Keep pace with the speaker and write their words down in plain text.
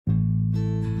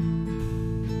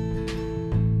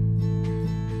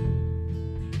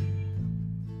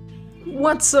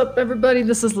What's up, everybody?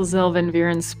 This is Lizelle Van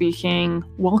Vieren speaking.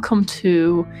 Welcome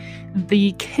to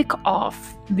the kickoff,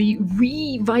 the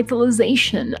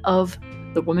revitalization of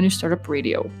the Women Who Startup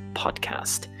Radio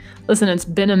podcast. Listen, it's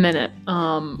been a minute.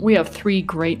 We have 3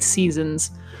 great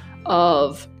seasons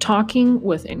of talking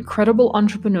with incredible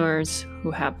entrepreneurs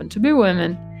who happen to be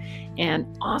women and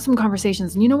awesome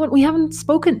conversations. And you know what? We haven't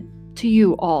spoken to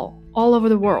you all over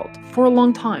the world for a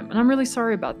long time. And I'm really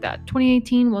sorry about that.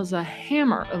 2018 was a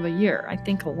hammer of a year. I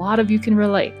think a lot of you can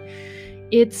relate.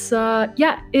 It's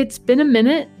been a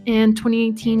minute. And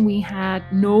 2018, we had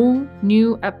no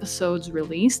new episodes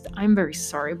released. I'm very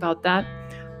sorry about that.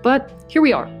 But here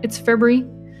we are. It's February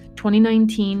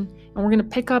 2019, and we're going to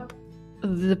pick up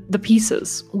the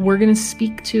pieces. We're going to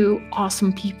speak to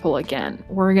awesome people again.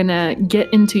 We're going to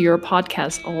get into your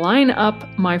podcast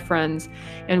lineup, my friends,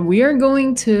 and we are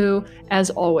going to, as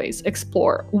always,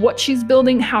 explore what she's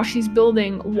building, how she's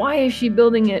building, why is she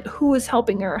building it, who is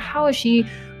helping her, how is she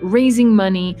raising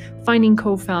money, finding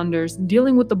co-founders,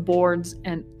 dealing with the boards,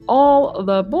 and all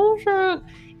the bullshit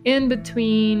in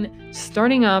between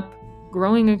starting up,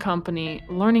 growing a company,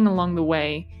 learning along the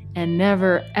way, and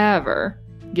never, ever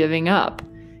giving up.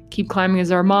 Keep climbing is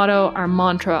our motto, our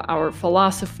mantra, our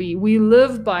philosophy. We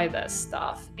live by this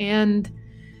stuff, and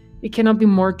it cannot be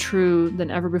more true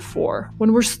than ever before.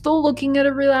 When we're still looking at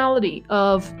a reality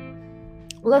of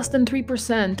less than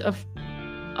 3% of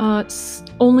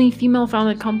only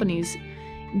female-founded companies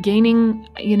gaining,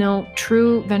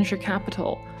 true venture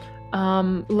capital,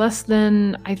 less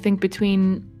than, I think,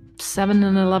 between 7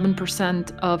 and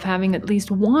 11% of having at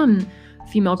least one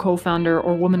female co-founder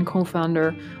or woman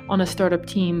co-founder on a startup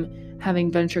team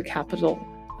having venture capital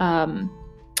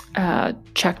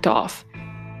checked off.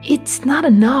 It's not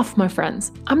enough, my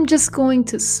friends. I'm just going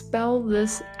to spell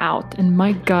this out. And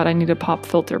my God, I need a pop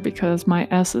filter because my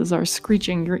S's are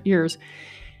screeching your ears.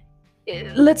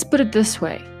 Let's put it this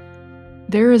way.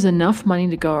 There is enough money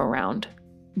to go around.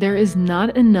 There is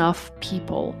not enough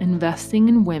people investing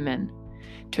in women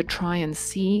to try and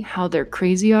see how their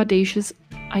crazy, audacious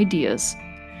ideas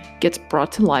gets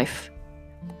brought to life,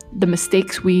 the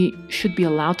mistakes we should be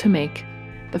allowed to make,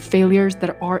 the failures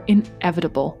that are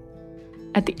inevitable.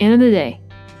 At the end of the day,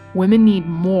 women need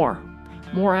more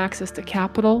access to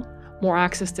capital, more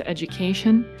access to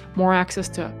education, more access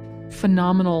to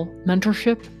phenomenal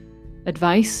mentorship,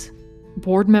 advice,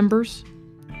 board members,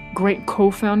 great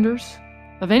co-founders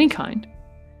of any kind.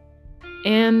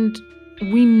 And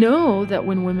we know that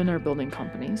when women are building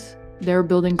companies, they're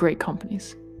building great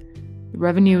companies. The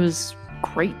revenue is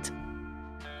great.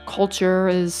 Culture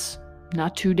is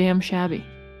not too damn shabby.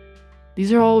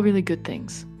 These are all really good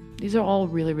things. These are all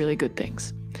really, really good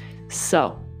things.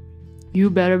 So, you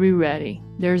better be ready.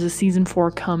 There's a season 4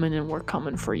 coming, and we're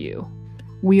coming for you.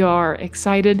 We are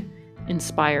excited,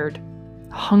 inspired,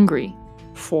 hungry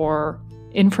for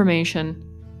information,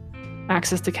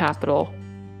 access to capital,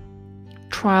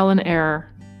 trial and error,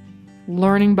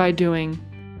 learning by doing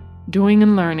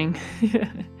and learning.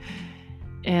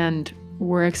 And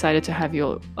we're excited to have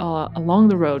you along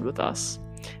the road with us.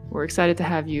 We're excited to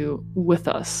have you with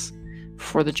us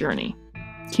for the journey.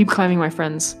 Keep climbing, my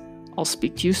friends. I'll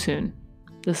speak to you soon.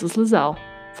 This is Lizelle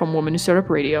from Women Who Startup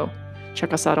Radio.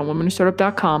 Check us out on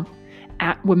womenwhostartup.com,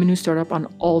 at Women Who Startup on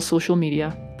all social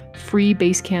media. Free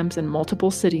base camps in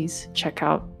multiple cities. Check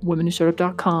out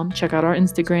womenwhostartup.com. Check out our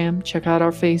Instagram. Check out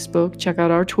our Facebook. Check out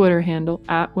our Twitter handle,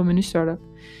 at Women Who Startup.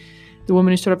 The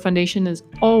Women Who Startup Foundation is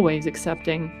always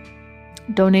accepting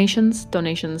donations.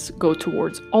 Donations go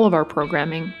towards all of our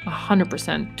programming,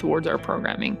 100% towards our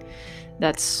programming.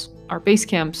 That's our base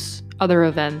camps, other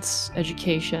events,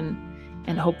 education,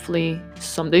 and hopefully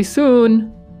someday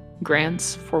soon,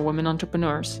 grants for women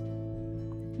entrepreneurs.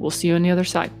 We'll see you on the other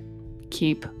side.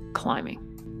 Keep climbing.